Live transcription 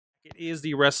It is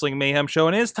the Wrestling Mayhem Show,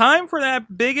 and it's time for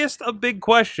that biggest of big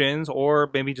questions, or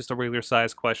maybe just a regular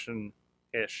size question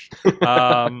ish.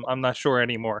 I'm not sure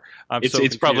anymore.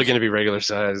 It's probably going to be regular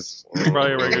size.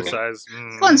 Probably regular size.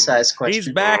 Fun size question.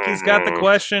 He's back. He's got the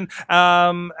question.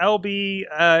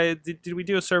 LB, did we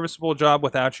do a serviceable job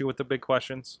without you with the big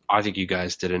questions? I think you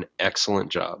guys did an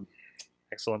excellent job.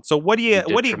 Excellent. So what do you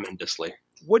tremendously.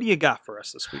 What do you got for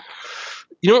us this week?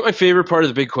 You know what my favorite part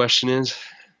of the big question is?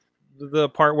 The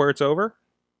part where it's over?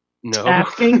 No.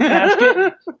 Asking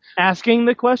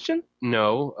the question?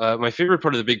 No. My favorite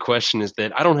part of the big question is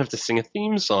that I don't have to sing a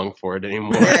theme song for it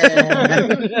anymore.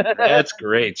 That's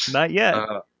great. Not yet.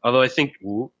 Although I think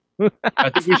we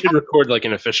should record like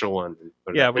an official one.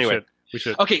 Yeah, we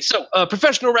should. Okay, so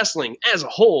professional wrestling as a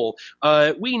whole,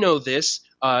 we know this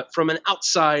from an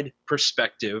outside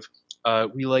perspective.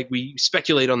 We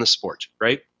speculate on the sport,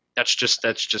 right? That's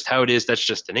just how it is. That's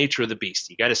just the nature of the beast.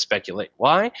 You got to speculate.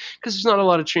 Why? Because there's not a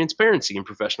lot of transparency in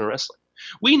professional wrestling.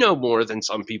 We know more than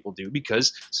some people do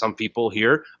because some people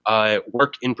here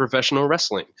work in professional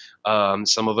wrestling.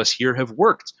 Some of us here have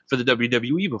worked for the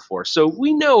WWE before. So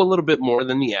we know a little bit more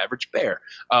than the average bear,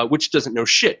 which doesn't know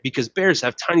shit because bears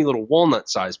have tiny little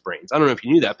walnut-sized brains. I don't know if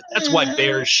you knew that, but that's why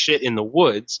bears shit in the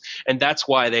woods, and that's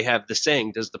why they have the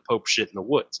saying, does the Pope shit in the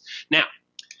woods? Now,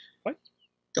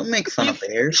 don't make fun of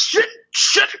bears.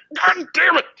 Shit! God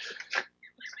damn it!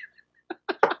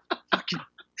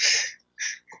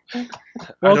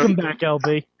 Welcome back,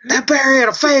 LB. That bear had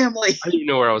a family. I didn't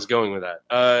know where I was going with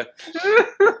that.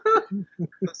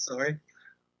 Sorry.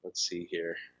 Let's see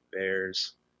here.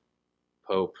 Bears.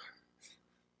 Pope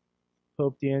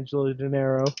D'Angelo De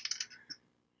Niro.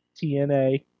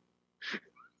 TNA.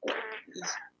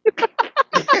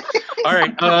 All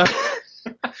right.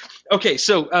 Okay,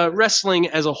 so wrestling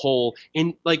as a whole,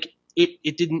 it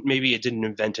didn't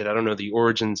invent it. I don't know the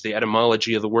origins, the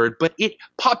etymology of the word, but it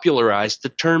popularized the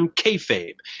term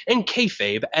kayfabe. And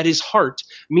kayfabe, at its heart,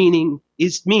 means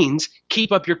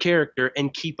keep up your character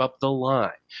and keep up the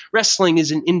lie. Wrestling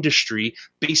is an industry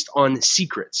based on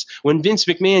secrets. When Vince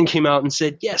McMahon came out and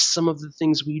said, yes, some of the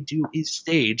things we do is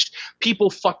staged, people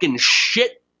fucking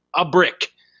shit a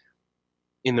brick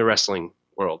in the wrestling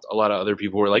world. A lot of other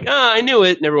people were like, I knew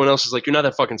it, and everyone else is like, you're not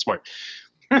that fucking smart.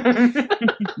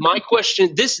 My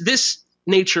question, this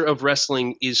nature of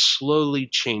wrestling is slowly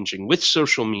changing with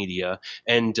social media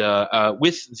and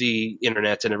with the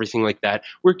internet and everything like that.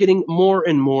 We're getting more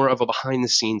and more of a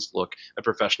behind-the-scenes look at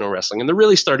professional wrestling, and they're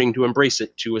really starting to embrace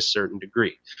it to a certain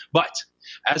degree. But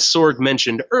as Sorg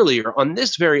mentioned earlier on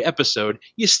this very episode,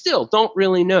 you still don't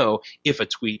really know if a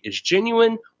tweet is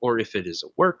genuine or if it is a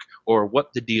work or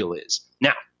what the deal is.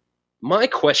 Now, my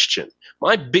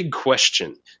big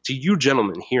question to you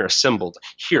gentlemen here assembled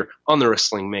here on the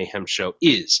Wrestling Mayhem Show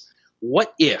is,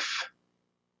 what if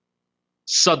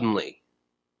suddenly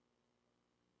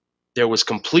there was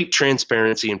complete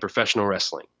transparency in professional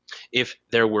wrestling? If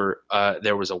there was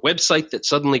a website that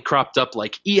suddenly cropped up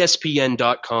like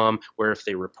ESPN.com, where if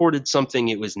they reported something,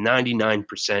 it was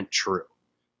 99% true.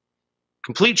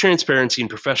 Complete transparency in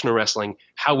professional wrestling,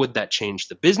 how would that change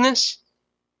the business?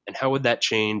 And how would that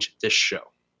change this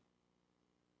show?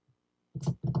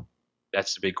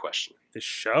 That's the big question. This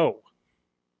show?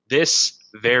 This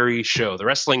very show, the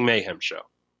Wrestling Mayhem Show.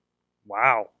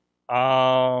 Wow.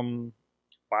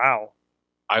 Wow.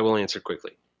 I will answer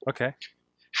quickly. Okay.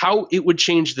 How it would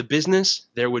change the business,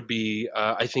 there would be,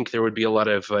 I think there would be a lot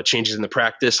of changes in the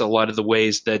practice, a lot of the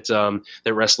ways that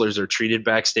that wrestlers are treated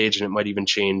backstage, and it might even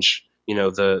change,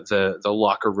 the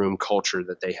locker room culture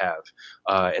that they have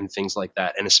and things like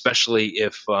that. And especially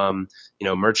if,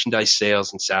 merchandise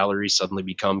sales and salaries suddenly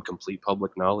become complete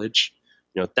public knowledge,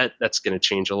 that's going to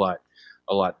change a lot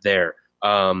there.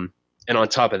 And on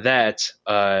top of that,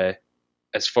 as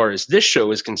far as this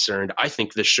show is concerned, I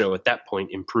think this show at that point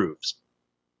improves.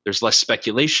 There's less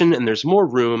speculation, and there's more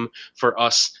room for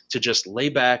us to just lay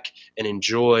back and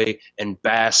enjoy and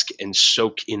bask and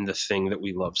soak in the thing that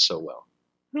we love so well.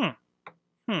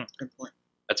 Good point.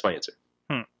 That's my answer.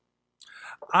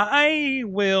 I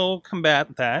will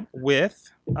combat that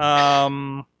with,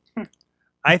 I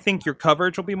think your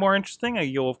coverage will be more interesting.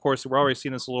 You'll, of course, we're already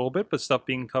seeing this a little bit, but stuff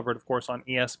being covered, of course, on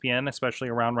ESPN, especially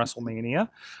around WrestleMania.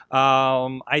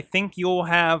 I think you'll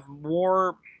have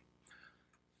more...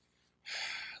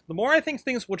 The more I think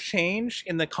things would change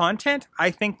in the content,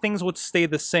 I think things would stay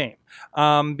the same.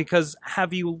 Because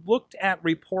have you looked at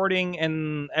reporting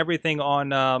and everything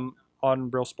on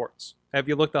Real Sports? Have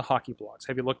you looked at hockey blogs?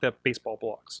 Have you looked at baseball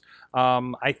blogs?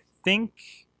 I think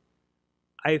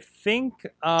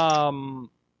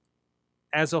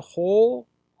as a whole,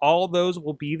 all those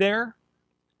will be there.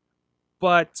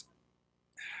 But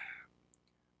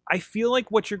I feel like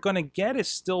what you're going to get is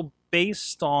still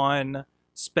based on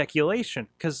speculation,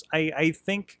 because I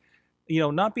think,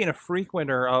 not being a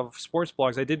frequenter of sports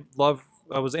blogs,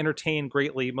 I was entertained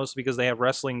greatly, mostly because they have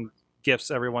wrestling gifts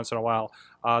every once in a while,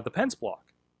 the Pence blog.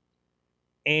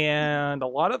 And a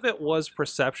lot of it was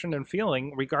perception and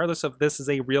feeling, regardless of this is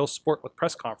a real sport with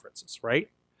press conferences, right?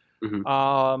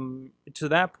 Mm-hmm. To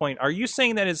that point, are you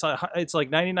saying that it's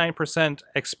like 99%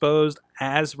 exposed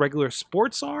as regular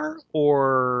sports are,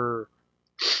 or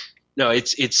No,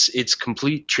 it's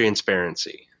complete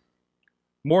transparency.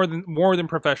 more than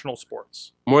professional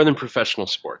sports? More than professional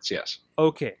sports, yes.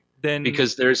 Okay, then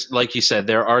Because there's, like you said,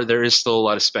 there is still a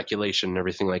lot of speculation and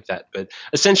everything like that. But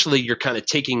essentially, you're kind of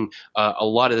taking a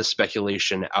lot of the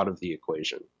speculation out of the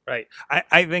equation. right.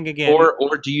 I think again,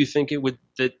 Or do you think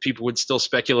that people would still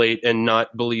speculate and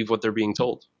not believe what they're being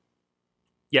told?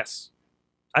 yes.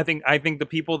 I think the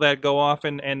people that go off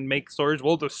and make stories,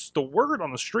 well, the word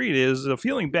on the street is the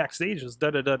feeling backstage is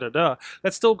da-da-da-da-da.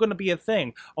 That's still going to be a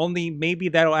thing. Only maybe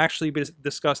that'll actually be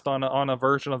discussed on a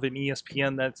version of an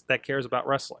ESPN that cares about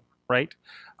wrestling, right?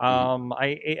 I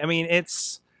mean,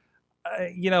 it's,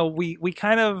 we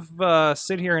kind of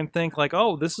sit here and think like,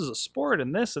 oh, this is a sport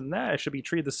and this and that. It should be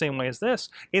treated the same way as this.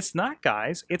 It's not,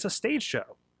 guys. It's a stage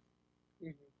show.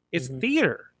 It's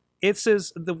theater.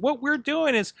 What we're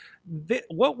doing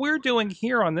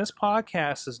here on this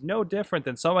podcast is no different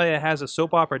than somebody that has a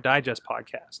soap opera digest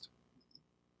podcast.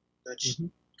 Which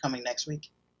coming next week.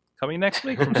 Coming next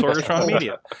week from Sorgatron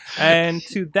Media. And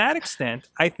to that extent,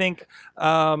 I think,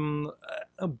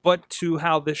 but to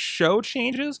how this show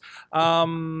changes,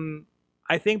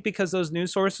 I think because those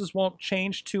news sources won't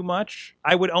change too much,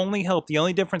 the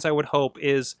only difference I would hope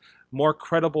is more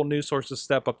credible news sources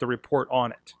step up to report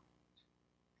on it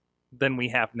than we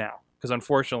have now. Because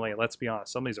unfortunately, let's be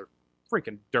honest, some of these are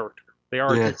freaking dirt. They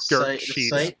are dirt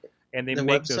sheets, and they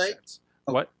make no sense.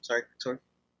 Oh, what? Sorry.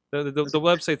 The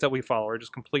websites that we follow are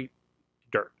just complete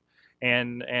dirt,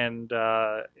 and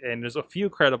there's a few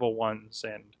credible ones,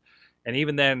 and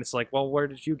even then it's like, well, where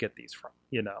did you get these from?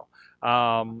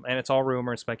 And it's all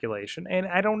rumor and speculation, and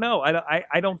I don't know.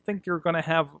 I don't think you're going to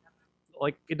have,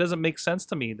 like, it doesn't make sense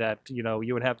to me that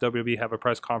you would have WWE have a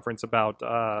press conference about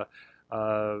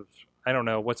I don't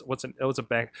know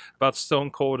about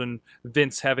Stone Cold and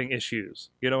Vince having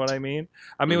issues. You know what I mean?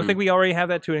 I think we already have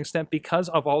that to an extent because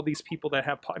of all these people that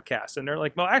have podcasts, and they're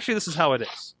like, well, actually, this is how it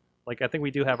is. Like, I think we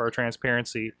do have our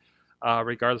transparency,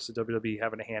 regardless of WWE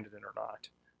having a hand in it or not.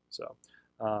 So,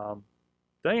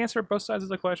 did I answer both sides of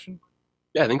the question?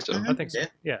 Yeah, I think so. I think so.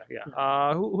 Yeah.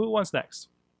 Who wants next?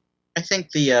 I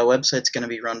think the website's going to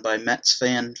be run by Mets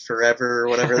fan forever or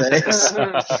whatever that is,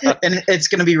 and it's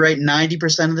going to be right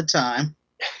 90% of the time.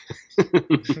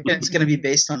 And it's going to be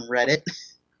based on Reddit.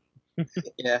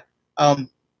 Yeah. No,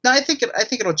 I think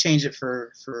it'll change it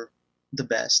for the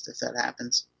best if that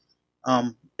happens.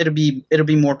 It'll be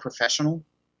more professional.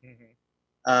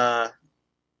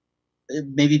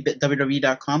 Maybe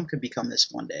WWE.com could become this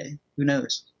one day. Who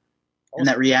knows? In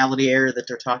that reality era that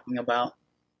they're talking about.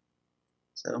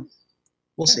 So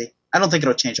we'll see. I don't think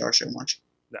it'll change our show much.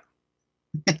 No.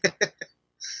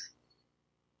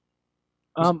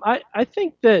 I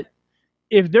think that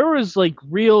if there was like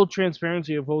real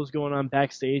transparency of what was going on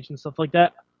backstage and stuff like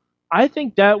that, I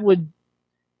think that would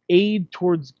aid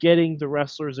towards getting the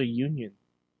wrestlers a union.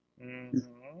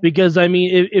 Because I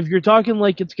mean, if you're talking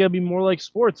like it's gonna be more like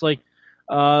sports, like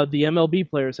the MLB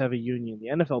players have a union, the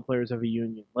NFL players have a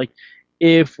union. Like,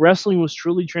 if wrestling was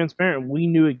truly transparent, we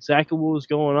knew exactly what was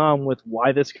going on with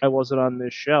why this guy wasn't on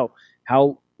this show,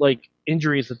 how like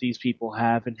injuries that these people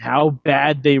have, and how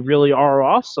bad they really are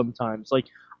off sometimes. Like,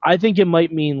 I think it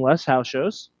might mean less house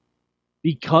shows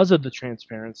because of the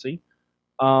transparency.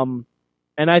 And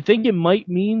I think it might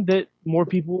mean that more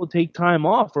people will take time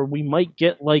off, or we might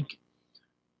get like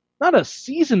not a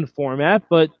season format,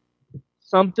 but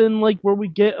something like where we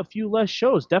get a few less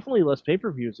shows, definitely less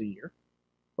pay-per-views a year.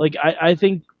 Like, I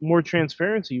think more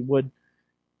transparency would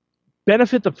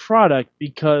benefit the product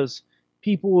because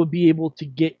people would be able to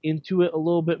get into it a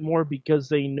little bit more because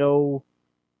they know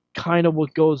kind of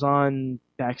what goes on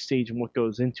backstage and what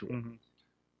goes into it.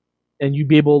 And you'd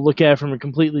be able to look at it from a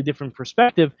completely different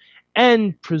perspective,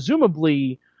 and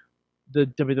presumably the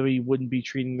WWE wouldn't be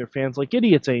treating their fans like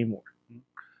idiots anymore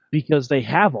because they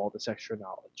have all this extra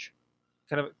knowledge.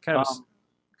 Kind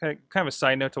of a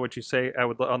side note to what you say, I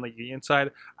would, on the union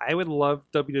side, I would love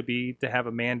WWE to have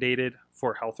a mandated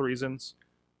for health reasons,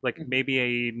 like maybe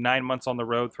a 9 months on the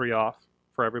road, 3 off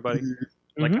for everybody.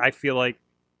 Like, I feel like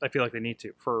they need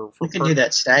to we can do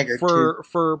that staggered for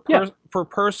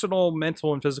personal,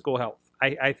 mental, and physical health.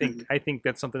 I think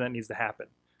that's something that needs to happen.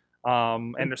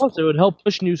 And plus, it would help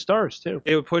push new stars too.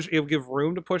 it would give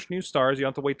room to push new stars. You don't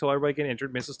have to wait till everybody get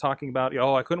injured. Miss is talking about,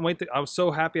 oh, I couldn't wait. I was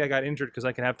so happy I got injured because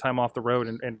I can have time off the road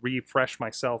and refresh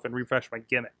myself and refresh my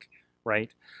gimmick,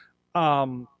 right?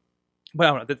 Well, I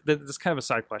don't know. That's kind of a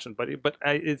side question, but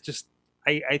it's just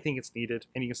I think it's needed,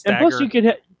 and you can stagger. And plus,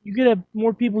 you could have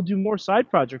more people do more side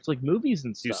projects like movies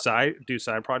and stuff. Do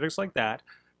side projects like that,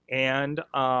 and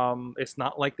it's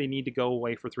not like they need to go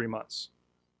away for 3 months.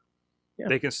 Yeah.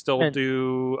 They can still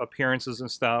do appearances and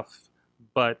stuff,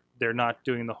 but they're not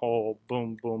doing the whole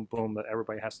boom, boom, boom that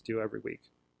everybody has to do every week.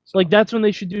 So, like, that's when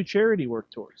they should do charity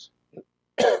work tours.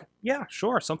 Yeah,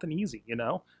 sure, something easy,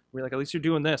 We're like, at least you're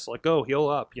doing this. Like, go heal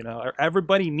up,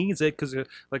 Everybody needs it because,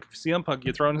 like, CM Punk,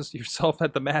 you're throwing yourself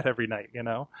at the mat every night, And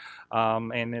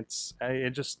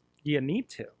you need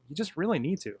to. You just really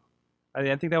need to.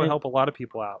 I think that would help a lot of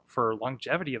people out for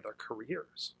longevity of their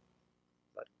careers.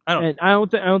 But I don't. And I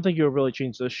don't think it would really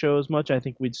change the show as much. I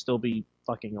think we'd still be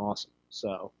fucking awesome.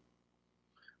 So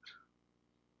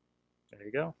there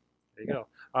you go.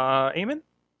 Eamon?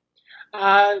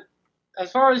 As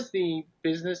far as the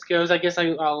business goes, I guess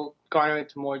I'll garner it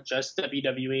to more just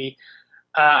WWE.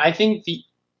 I think the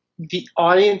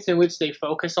audience in which they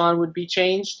focus on would be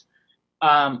changed.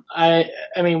 I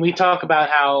mean, we talk about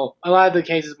how a lot of the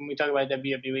cases when we talk about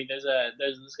WWE,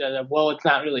 there's this kind of, well, it's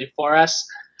not really for us.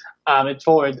 It's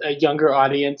for a younger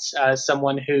audience,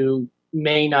 someone who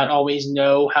may not always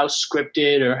know how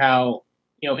scripted or how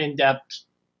in-depth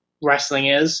wrestling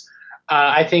is.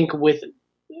 I think with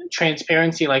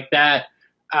transparency like that,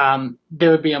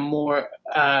 there would be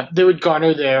they would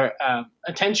garner their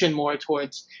attention more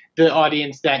towards the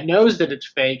audience that knows that it's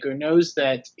fake or knows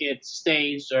that it's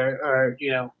staged or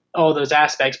all those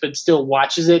aspects, but still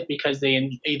watches it because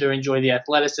they either enjoy the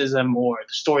athleticism or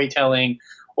the storytelling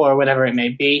or whatever it may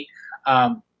be.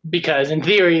 Because in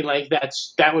theory, like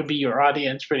that would be your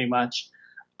audience pretty much.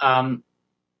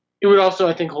 It would also,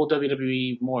 I think, hold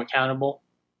WWE more accountable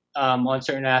on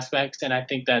certain aspects, and I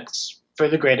think that's for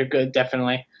the greater good,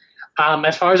 definitely.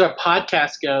 As far as our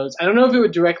podcast goes, I don't know if it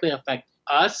would directly affect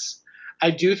us.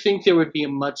 I do think there would be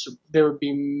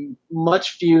much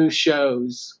few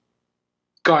shows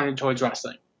garnered towards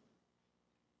wrestling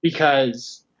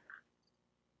because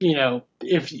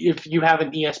if you have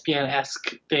an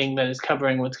ESPN-esque thing that is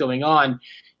covering what's going on,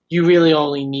 you really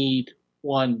only need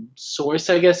one source,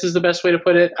 I guess is the best way to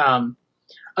put it.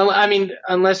 I mean,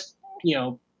 unless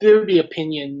there would be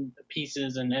opinion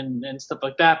pieces and stuff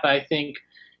like that, but I think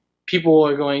people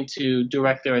are going to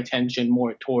direct their attention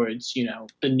more towards,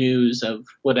 the news of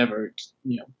whatever,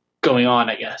 going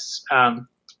on, I guess. I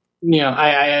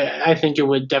think it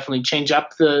would definitely change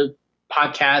up the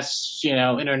podcasts,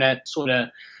 internet sort of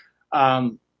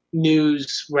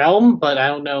news realm, but I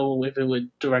don't know if it would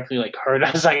directly hurt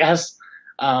us, I guess.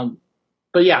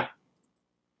 But yeah.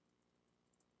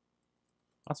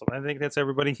 Awesome. I think that's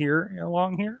everybody here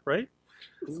along here, right?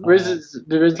 Riz is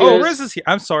here.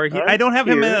 I'm sorry. I don't have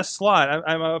him in a slot.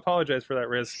 I apologize for that,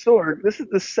 Riz. Sorg, this is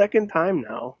the second time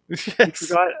now. Yes. I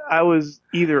forgot I was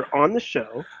either on the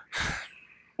show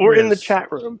or in the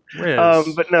chat room.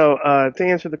 Riz. But no, to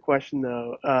answer the question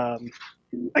though,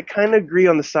 I kind of agree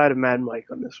on the side of Mad Mike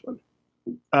on this one.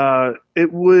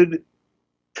 It would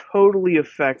totally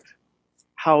affect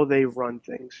how they run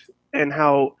things and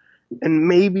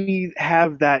maybe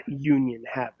have that union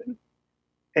happen.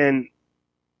 And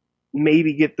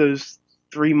maybe get those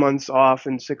 3 months off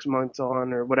and 6 months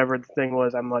on or whatever the thing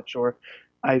was. I'm not sure.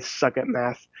 I suck at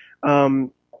math.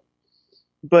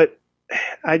 But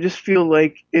I just feel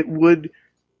like it would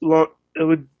like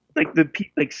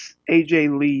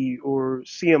AJ Lee or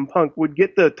CM Punk would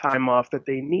get the time off that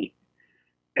they need.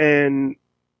 And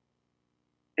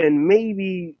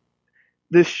maybe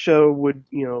this show would,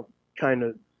 kind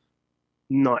of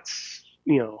not,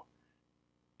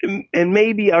 and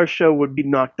maybe our show would be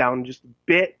knocked down just a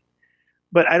bit,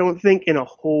 but I don't think in a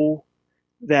whole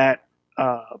that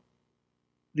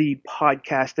the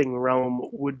podcasting realm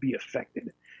would be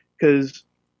affected. Because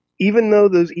even though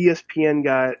those ESPN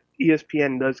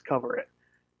does cover it,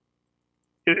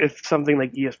 if something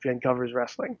like ESPN covers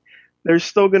wrestling, there's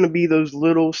still going to be those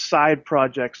little side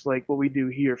projects like what we do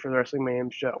here for the Wrestling Mayhem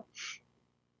show.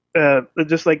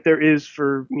 Just like there is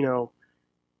for,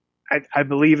 I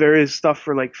believe there is stuff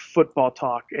for like football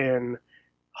talk and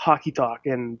hockey talk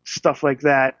and stuff like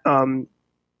that.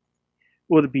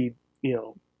 Will it be,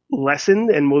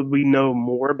 lessened and will we know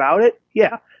more about it?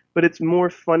 Yeah, but it's more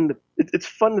fun. It's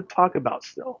fun to talk about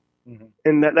still,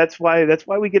 and that's why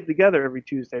we get together every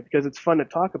Tuesday, because it's fun to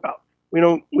talk about. We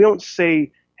don't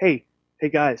say, hey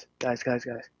guys,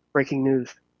 breaking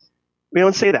news. We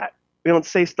don't say that. We don't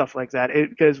say stuff like that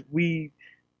because we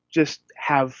just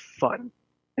have fun,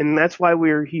 and that's why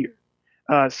we're here.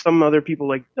 Some other people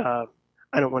like I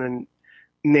don't want to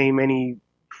name any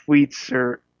tweets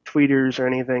or tweeters or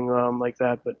anything like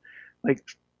that, but like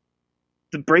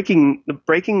the breaking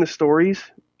the stories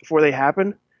before they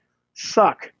happen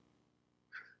suck.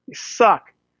 They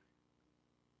suck.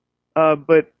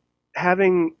 But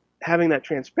having that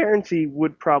transparency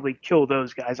would probably kill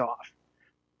those guys off.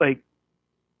 Like,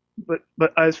 but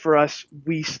as for us,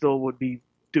 we still would be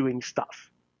doing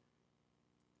stuff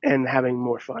and having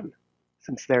more fun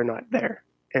since they're not there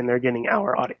and they're getting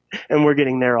our audience and we're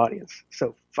getting their audience.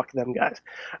 So fuck them guys.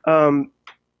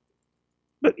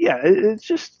 But yeah, it's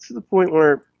just to the point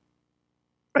where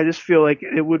I just feel like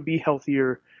it would be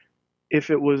healthier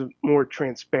if it was more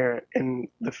transparent and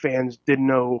the fans did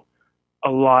know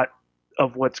a lot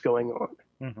of what's going on.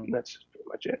 Mm-hmm. And that's pretty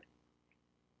much it.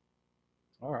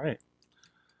 All right.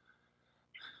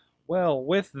 Well,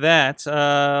 with that,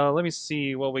 let me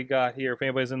see what we got here. If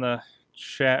anybody's in the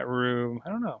chat room, I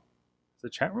don't know. Is the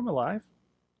chat room alive?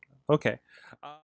 Okay.